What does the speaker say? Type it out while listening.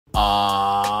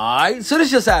Alright, so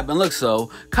this just happened. Look, so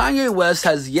Kanye West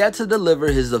has yet to deliver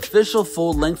his official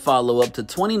full-length follow-up to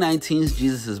 2019's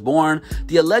Jesus is Born,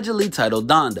 the allegedly titled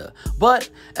Donda. But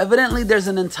evidently there's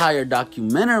an entire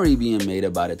documentary being made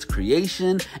about its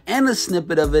creation, and a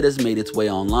snippet of it has made its way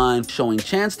online, showing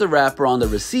Chance the Rapper on the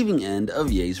receiving end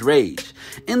of Ye's rage.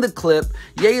 In the clip,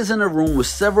 Ye is in a room with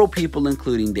several people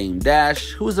including Dame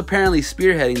Dash, who is apparently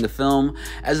spearheading the film.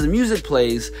 As the music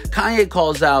plays, Kanye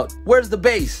calls out, "Where's the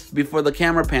bass?" before the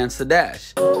camera pans to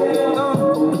Dash. Josh,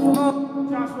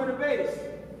 where's the bass?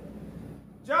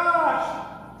 Josh,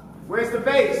 where's the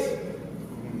bass?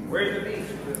 Where's the bass?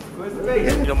 Where's the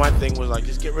bass? You know, my thing was like,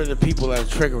 just get rid of the people that are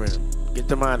triggering him. Get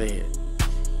them out of here.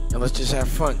 And let's just have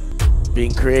fun,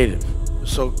 being creative.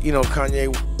 So, you know,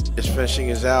 Kanye is finishing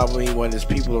his album. He wanted his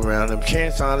people around him.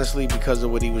 Chance, honestly, because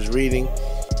of what he was reading,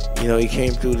 you know, he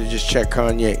came through to just check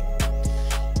Kanye.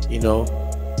 You know?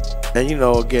 And, you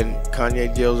know, again,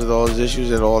 Kanye deals with all his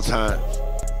issues at all times.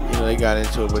 You know, they got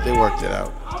into it, but they worked it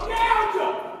out.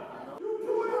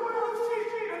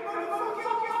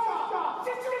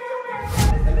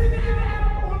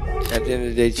 At the end of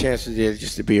the day, Chance is there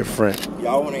just to be a friend.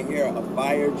 Y'all want to hear a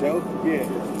fire joke? Yeah.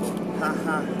 Ha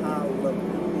ha ha,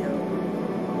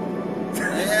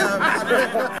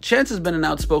 Chance has been an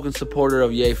outspoken supporter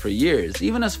of Ye for years,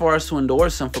 even as far as to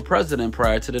endorse him for president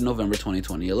prior to the November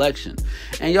 2020 election.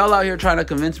 And y'all out here trying to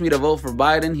convince me to vote for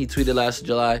Biden, he tweeted last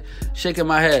July, shaking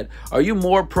my head. Are you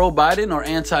more pro-Biden or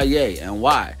anti-Ye, and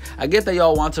why? I get that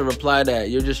y'all want to reply that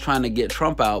you're just trying to get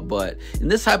Trump out, but in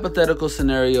this hypothetical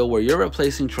scenario where you're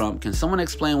replacing Trump, can someone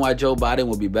explain why Joe Biden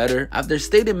would be better? After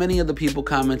stating many of the people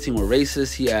commenting were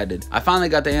racist, he added, I finally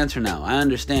got the answer now. I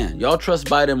understand. Y'all trust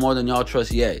Biden more than y'all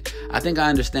trust Ye. I think I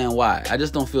understand why. I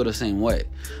just don't feel the same way.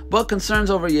 But concerns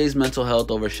over Ye's mental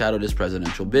health overshadowed his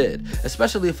presidential bid,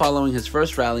 especially following his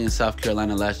first rally in South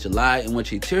Carolina last July, in which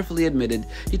he tearfully admitted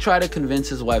he tried to convince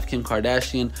his wife Kim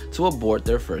Kardashian to abort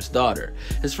their first daughter.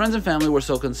 His friends and family were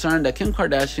so concerned that Kim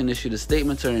Kardashian issued a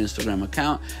statement to her Instagram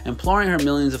account imploring her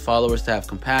millions of followers to have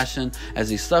compassion as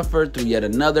he suffered through yet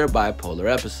another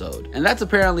bipolar episode. And that's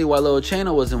apparently why Lil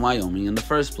Chano was in Wyoming in the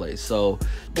first place.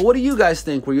 But what do you guys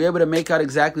think? Were you able to make out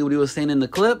exactly what he was saying in the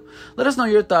clip? Let us know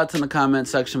your thoughts in the comment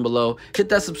section below. Hit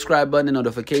that subscribe button and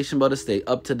notification bell to stay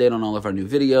up to date on all of our new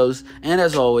videos. And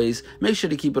as always, make sure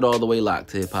to keep it all the way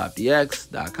locked to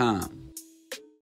hiphopdx.com.